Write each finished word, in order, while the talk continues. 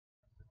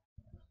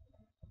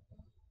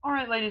All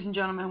right, ladies and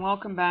gentlemen,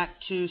 welcome back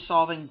to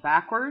Solving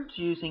Backwards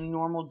using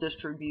Normal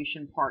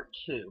Distribution Part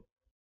 2.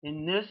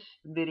 In this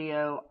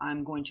video,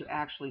 I'm going to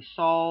actually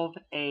solve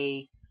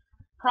a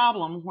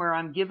problem where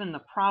I'm given the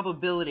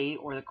probability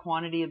or the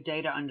quantity of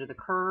data under the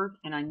curve,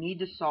 and I need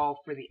to solve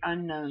for the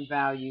unknown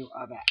value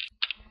of x.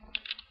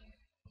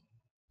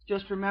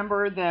 Just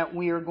remember that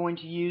we are going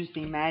to use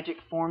the magic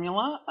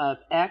formula of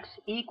x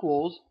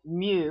equals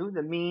mu,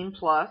 the mean,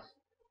 plus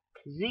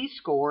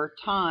z-score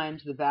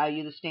times the value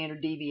of the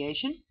standard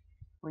deviation.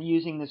 We're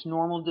using this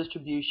normal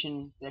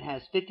distribution that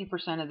has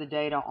 50% of the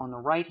data on the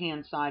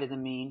right-hand side of the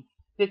mean,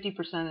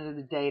 50% of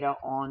the data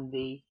on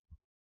the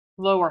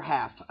lower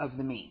half of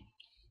the mean.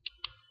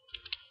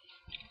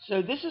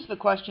 So this is the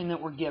question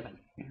that we're given.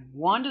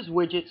 Wanda's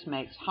Widgets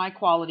makes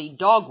high-quality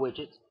dog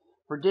widgets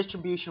for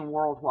distribution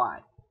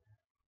worldwide.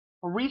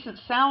 A recent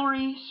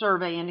salary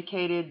survey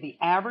indicated the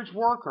average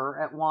worker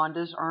at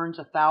Wanda's earns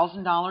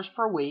 $1,000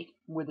 per week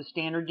with a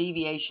standard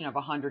deviation of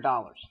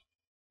 $100.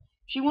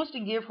 She wants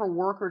to give her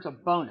workers a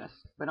bonus,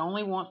 but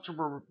only wants to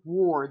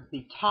reward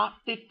the top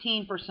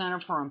 15%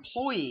 of her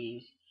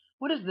employees.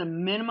 What is the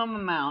minimum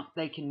amount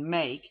they can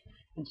make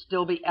and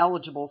still be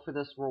eligible for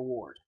this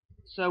reward?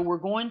 So we're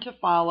going to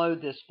follow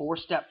this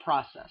four-step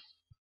process.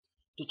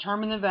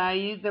 Determine the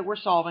value that we're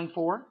solving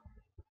for.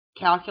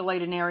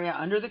 Calculate an area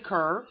under the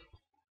curve.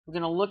 We're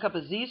going to look up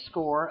a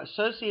z-score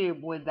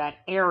associated with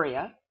that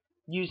area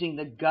using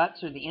the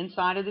guts or the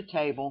inside of the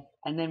table,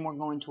 and then we're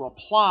going to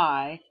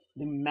apply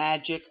the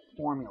magic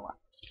formula.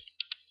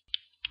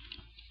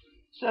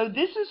 So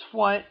this is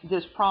what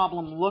this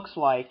problem looks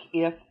like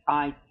if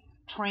I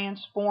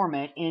transform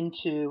it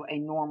into a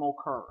normal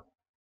curve.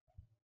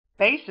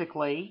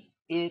 Basically,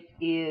 it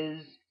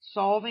is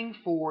solving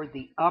for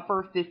the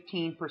upper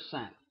 15%.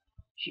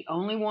 She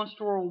only wants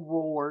to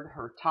reward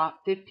her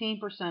top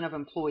 15% of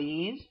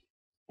employees.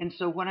 And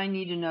so what I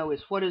need to know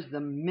is what is the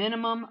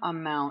minimum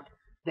amount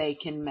they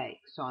can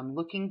make. So I'm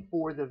looking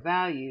for the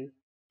value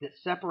that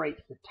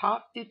separates the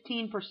top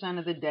 15%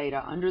 of the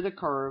data under the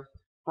curve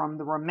from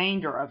the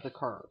remainder of the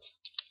curve.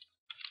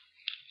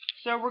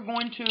 So we're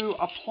going to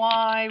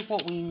apply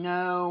what we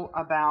know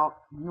about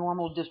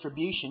normal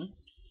distribution,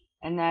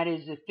 and that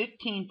is if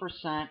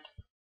 15%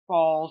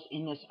 falls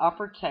in this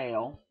upper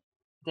tail,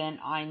 then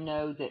I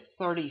know that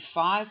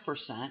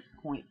 35%,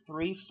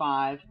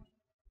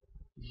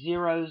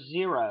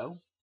 0.3500,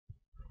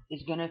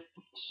 is going to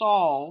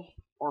solve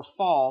or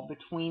fall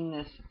between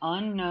this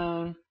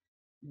unknown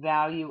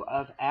value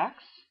of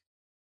x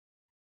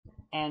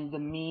and the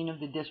mean of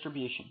the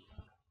distribution.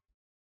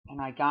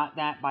 And I got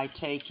that by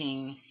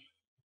taking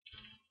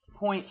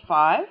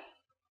 0.5,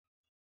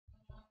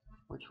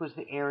 which was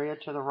the area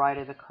to the right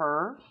of the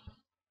curve,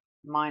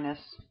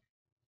 minus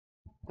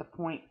the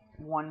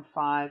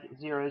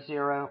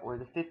 0.1500, or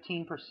the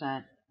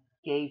 15%,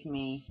 gave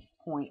me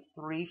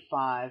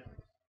 0.3500.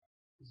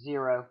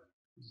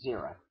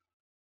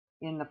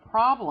 In the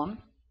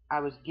problem, I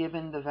was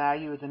given the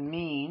value of the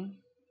mean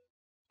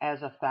as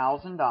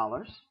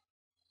 $1,000,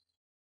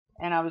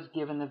 and I was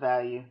given the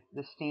value,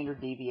 the standard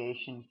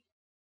deviation,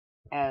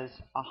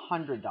 as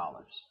 $100.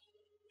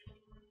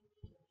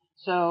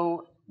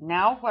 So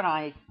now what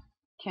I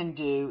can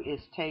do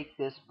is take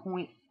this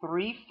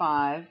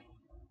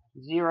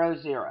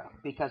 0.3500,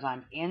 because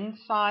I'm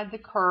inside the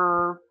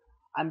curve,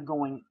 I'm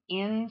going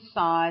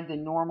inside the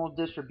normal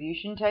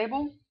distribution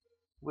table,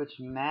 which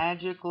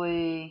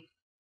magically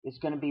is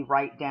going to be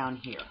right down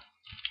here.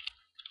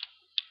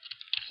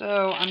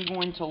 So I'm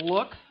going to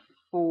look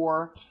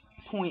for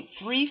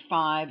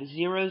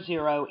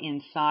 0.3500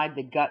 inside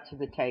the guts of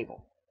the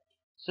table.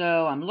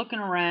 So I'm looking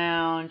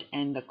around,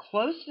 and the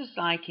closest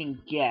I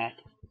can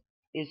get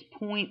is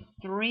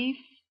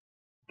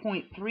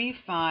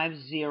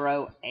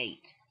 0.3508.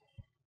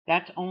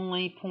 That's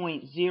only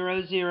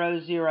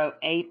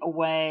 0.0008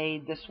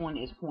 away. This one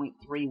is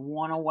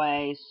 0.31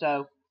 away.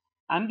 So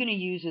I'm going to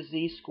use a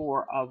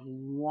z-score of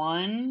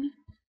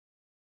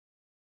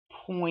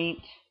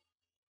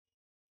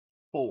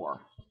 1.4.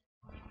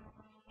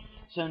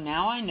 So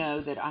now I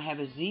know that I have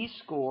a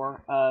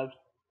z-score of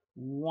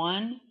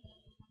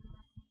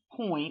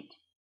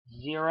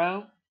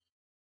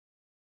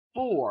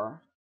 1.04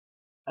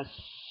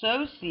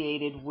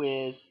 associated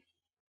with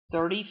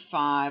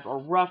 35, or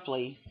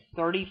roughly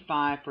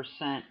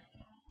 35%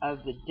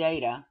 of the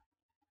data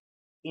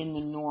in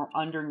the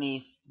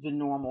underneath the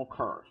normal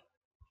curve.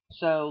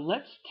 So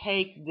let's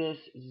take this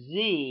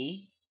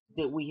z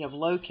that we have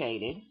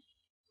located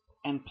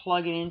and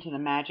plug it into the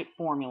magic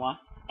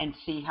formula and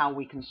see how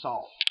we can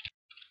solve.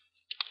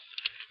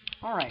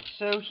 All right,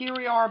 so here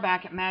we are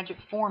back at magic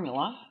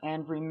formula,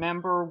 and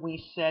remember we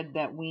said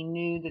that we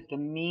knew that the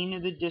mean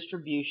of the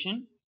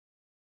distribution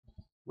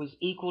was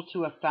equal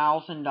to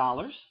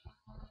 $1,000.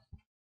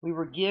 We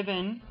were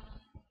given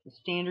the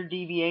standard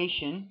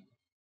deviation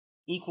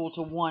equal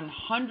to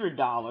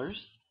 $100,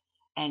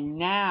 and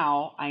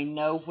now I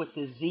know what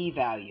the z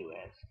value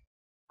is.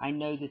 I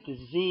know that the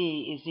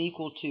z is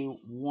equal to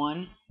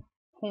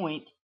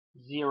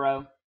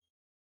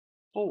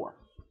 1.04.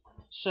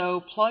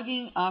 So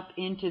plugging up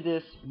into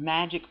this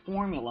magic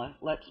formula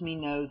lets me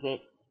know that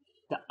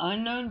the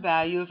unknown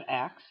value of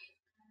x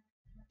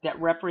that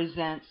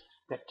represents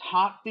the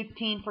top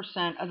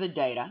 15% of the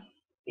data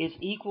is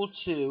equal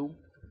to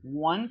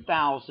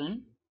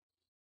 1,000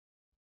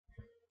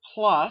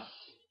 plus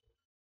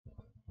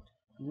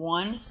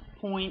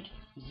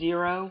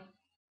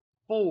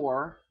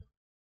 1.04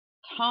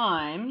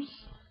 times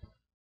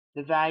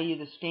the value of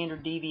the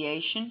standard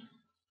deviation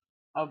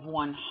of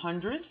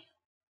 100.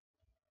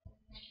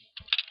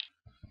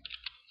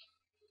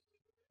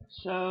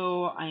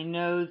 So I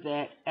know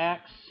that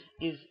x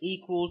is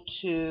equal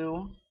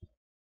to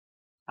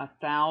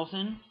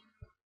 1,000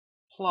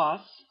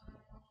 plus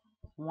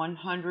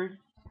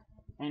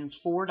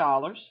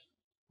 $104,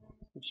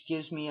 which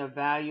gives me a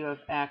value of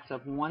x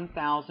of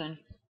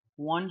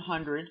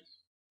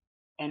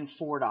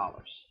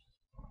 $1,104.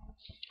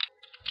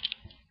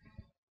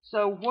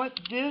 So what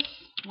this,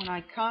 when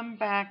I come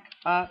back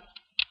up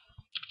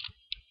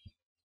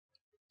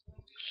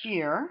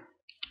here,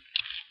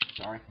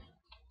 sorry,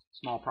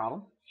 small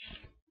problem.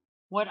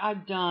 What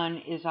I've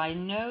done is I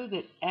know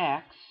that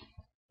x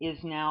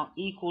is now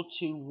equal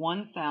to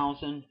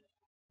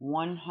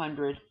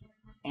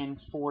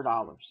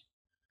 $1,104.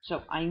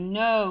 So I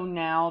know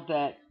now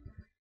that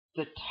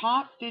the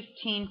top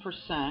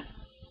 15%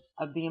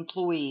 of the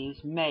employees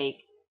make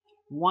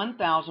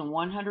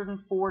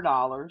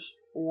 $1,104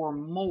 or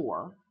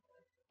more,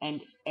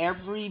 and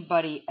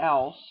everybody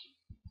else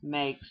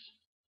makes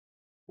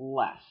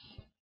less.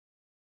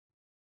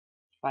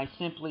 By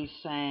simply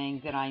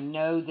saying that I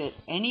know that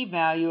any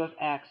value of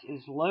x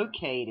is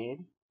located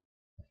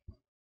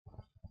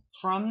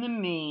from the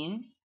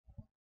mean,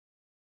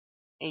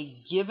 a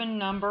given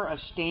number of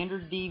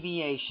standard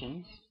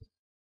deviations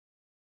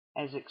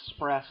as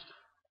expressed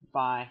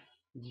by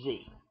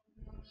z.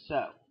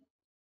 So,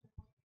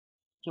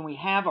 can we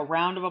have a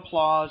round of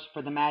applause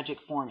for the magic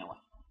formula?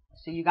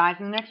 See you guys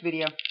in the next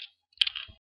video.